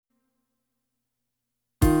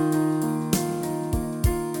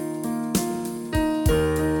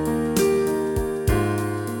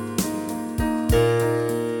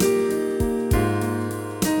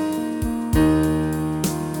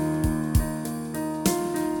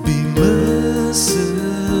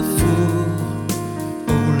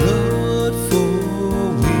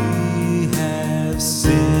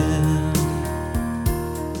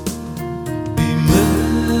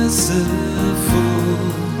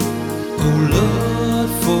Lord,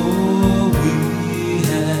 for we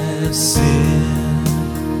have sinned.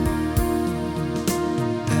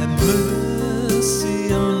 Have mercy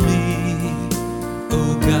on me, O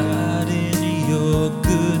God, in your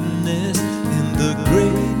goodness, in the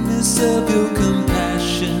greatness of your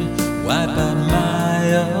compassion, wipe out my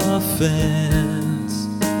offense.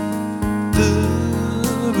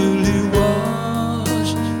 Thoroughly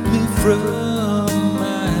wash me from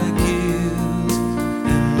my guilt,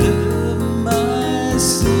 and of my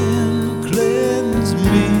sin cleanse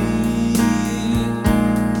me.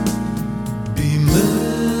 Be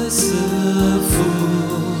merciful,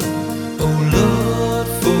 O Lord,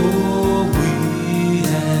 for we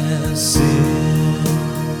have sinned.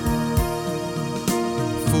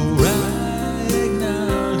 For I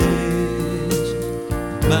acknowledge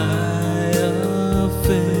my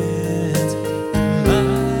offense, and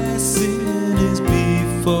my sin is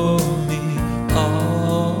before me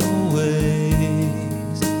always.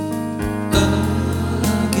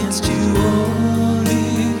 Against you only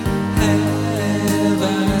have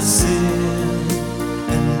I sinned,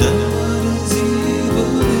 and done what is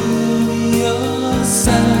evil in your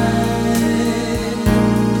sight.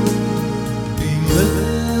 Be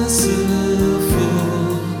merciful,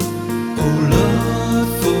 O Lord,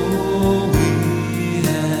 for we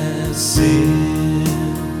have sinned.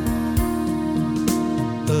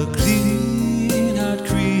 A clean heart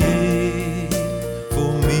create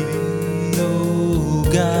for me, O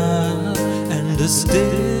God, and a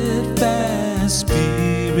steadfast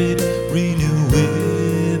spirit renew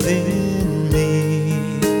within me.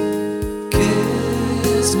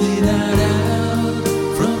 Cast me not out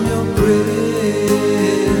from your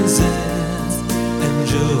presence, and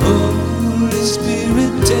your Holy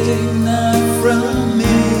Spirit take not from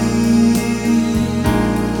me.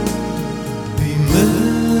 Be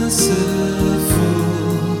merciful,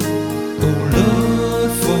 O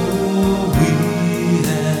Lord, for we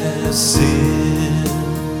have sinned.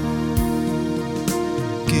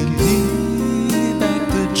 Give me back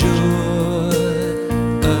the joy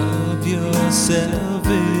of your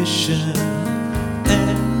salvation,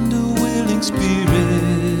 and a willing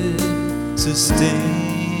spirit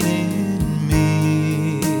sustaining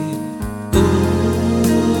me. Oh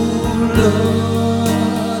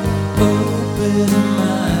Lord, open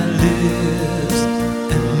my lips,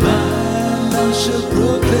 and my mouth shall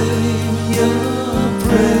proclaim your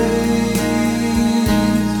praise.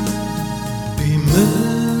 Be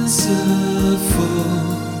merciful,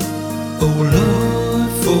 O Lord,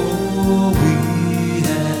 for we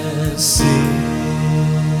have sinned.